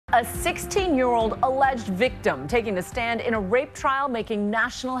A 16-year-old alleged victim taking the stand in a rape trial making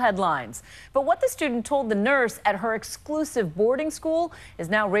national headlines. But what the student told the nurse at her exclusive boarding school is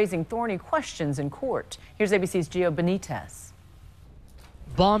now raising thorny questions in court. Here's ABC's Gio Benitez.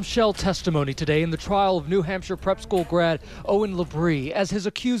 Bombshell testimony today in the trial of New Hampshire prep school grad Owen Labrie as his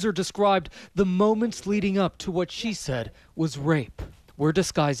accuser described the moments leading up to what she said was rape. We're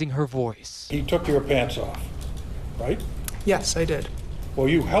disguising her voice. He took your pants off, right? Yes, I did. Well,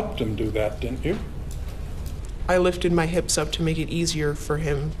 you helped him do that, didn't you? I lifted my hips up to make it easier for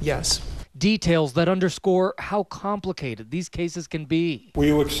him, yes. Details that underscore how complicated these cases can be. Were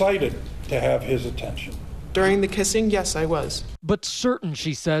you excited to have his attention? During the kissing, yes, I was. But certain,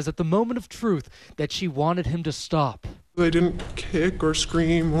 she says, at the moment of truth, that she wanted him to stop. I didn't kick or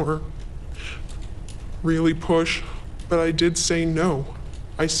scream or really push, but I did say no.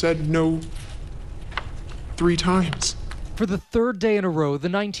 I said no 3 times. For the third day in a row, the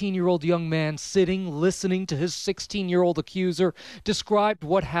 19-year-old young man sitting, listening to his 16-year-old accuser described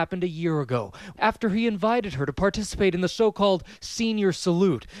what happened a year ago after he invited her to participate in the so-called senior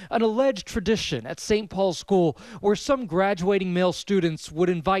salute, an alleged tradition at St. Paul's School where some graduating male students would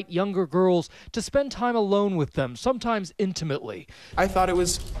invite younger girls to spend time alone with them, sometimes intimately. I thought it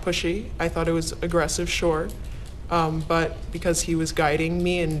was pushy. I thought it was aggressive, sure. But because he was guiding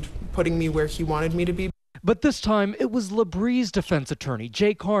me and putting me where he wanted me to be. But this time, it was Labrie's defense attorney,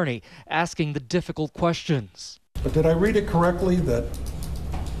 Jay Carney, asking the difficult questions. But did I read it correctly that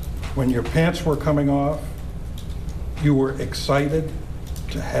when your pants were coming off, you were excited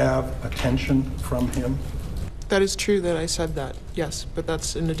to have attention from him? That is true that I said that, yes, but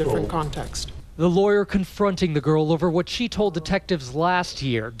that's in a different context. The lawyer confronting the girl over what she told detectives last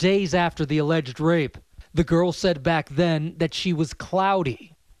year, days after the alleged rape. The girl said back then that she was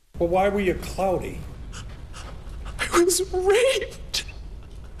cloudy. Well, why were you cloudy? I was raped.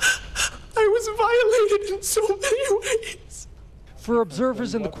 I was violated in so many ways. For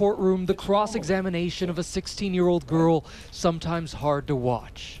observers in the courtroom, the cross-examination of a 16-year-old girl sometimes hard to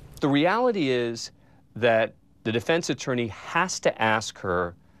watch. The reality is that the defense attorney has to ask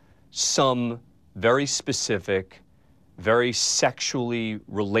her some very specific, very sexually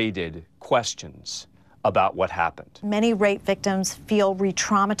related questions about what happened. Many rape victims feel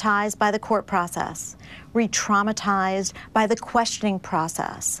re-traumatized by the court process, re-traumatized by the questioning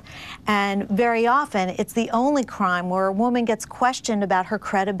process. And very often, it's the only crime where a woman gets questioned about her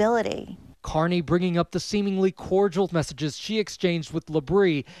credibility. Carney bringing up the seemingly cordial messages she exchanged with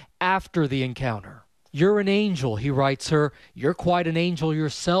Labrie after the encounter. "You're an angel," he writes her. "You're quite an angel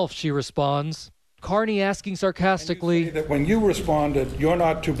yourself," she responds. Carney asking sarcastically, And you say that when you responded, "You're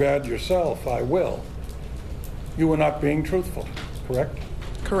not too bad yourself, I will," you were not being truthful, correct?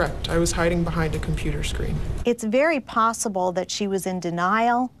 Correct. I was hiding behind a computer screen. It's very possible that she was in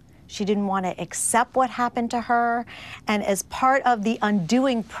denial. She didn't want to accept what happened to her. And as part of the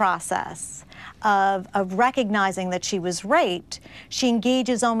undoing process of recognizing that she was raped, she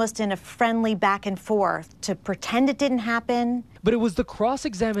engages almost in a friendly back and forth to pretend it didn't happen. But it was the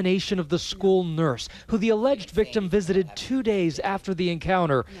cross-examination of the school nurse, who the alleged victim visited 2 days after the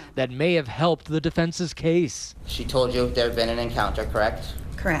encounter, that may have helped the defense's case. She told you there had been an encounter, correct?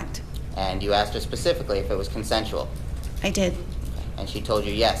 Correct. And you asked her specifically if it was consensual? I did. And she told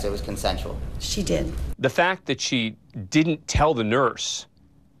you, yes, it was consensual? She did. The fact that she didn't tell the nurse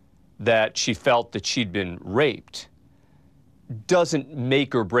that she felt that she'd been raped doesn't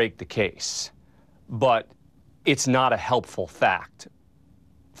make or break the case, but it's not a helpful fact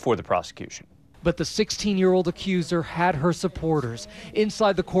for the prosecution. But the 16-year-old accuser had her supporters.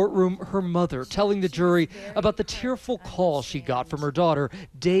 Inside the courtroom, her mother telling the jury about the tearful call she got from her daughter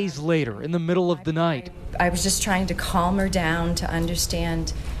days later in the middle of the night. I was just trying to calm her down to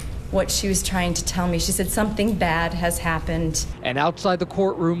understand what she was trying to tell me. She said something bad has happened. And outside the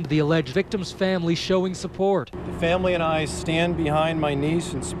courtroom, the alleged victim's family showing support. The family and I stand behind my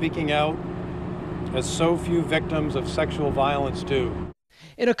niece in speaking out, as so few victims of sexual violence do.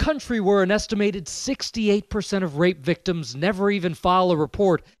 In a country where an estimated 68% of rape victims never even file a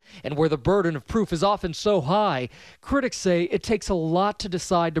report, and where the burden of proof is often so high, critics say it takes a lot to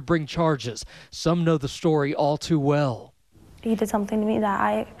decide to bring charges. Some know the story all too well. He did something to me that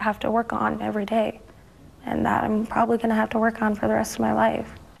I have to work on every day, and that I'm probably going to have to work on for the rest of my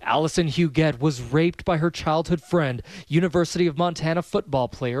life. Allison Huguette was raped by her childhood friend, University of Montana football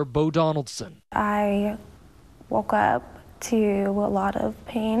player Bo Donaldson. I woke up to a lot of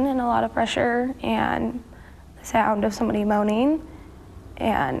pain and a lot of pressure and the sound of somebody moaning,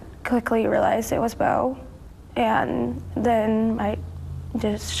 and quickly realized it was Bo. And then I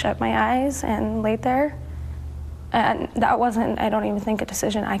just shut my eyes and laid there And that wasn't, I don't even think, a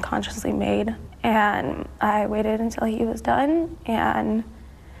decision I consciously made. And I waited until he was done, and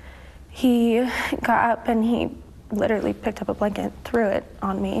he got up and he literally picked up a blanket, threw it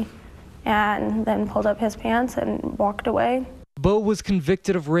on me, and then pulled up his pants and walked away. Bo was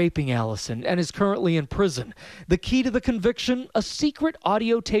convicted of raping Allison and is currently in prison. The key to the conviction, a secret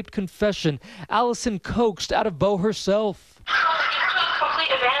audio-taped confession Allison coaxed out of Bo herself. You took complete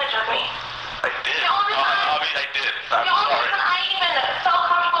advantage of me. I did. I did. I'm the only sorry. reason I even felt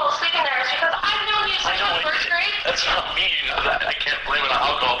comfortable sleeping there is because I've known you since first grade. That's not me. I can't blame it on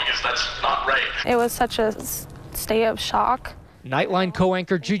alcohol because that's not right. It was such a state of shock. Nightline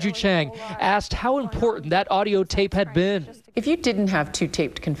co-anchor Juju Chang asked how important that audio tape had been. If you didn't have 2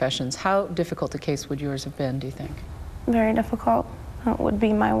 taped confessions, how difficult a case would yours have been, do you think? Very difficult. That would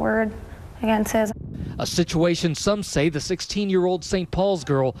be my word against his. A situation some say the 16-year-old St. Paul's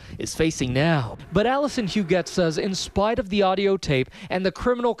girl is facing now. But Allison Huguette says in spite of the audio tape and the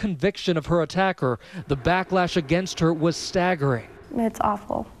criminal conviction of her attacker, the backlash against her was staggering. It's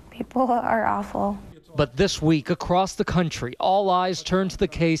awful. People are awful. But this week, across the country, all eyes turn to the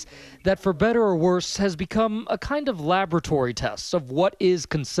case that, for better or worse, has become a kind of laboratory test of what is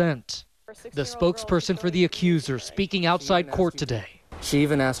consent. The spokesperson for the accuser speaking outside court today. She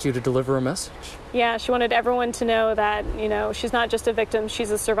even asked you to deliver a message. Yeah, she wanted everyone to know that, she's not just a victim, she's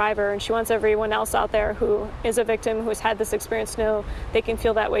a survivor, and she wants everyone else out there who is a victim, who has had this experience, to know they can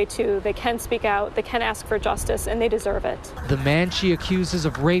feel that way too. They can speak out, they can ask for justice, and they deserve it. The man she accuses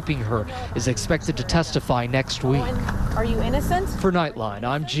of raping her is expected to testify next week. Are you innocent? For Nightline,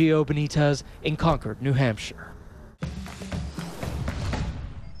 I'm Gio Benitez in Concord, New Hampshire.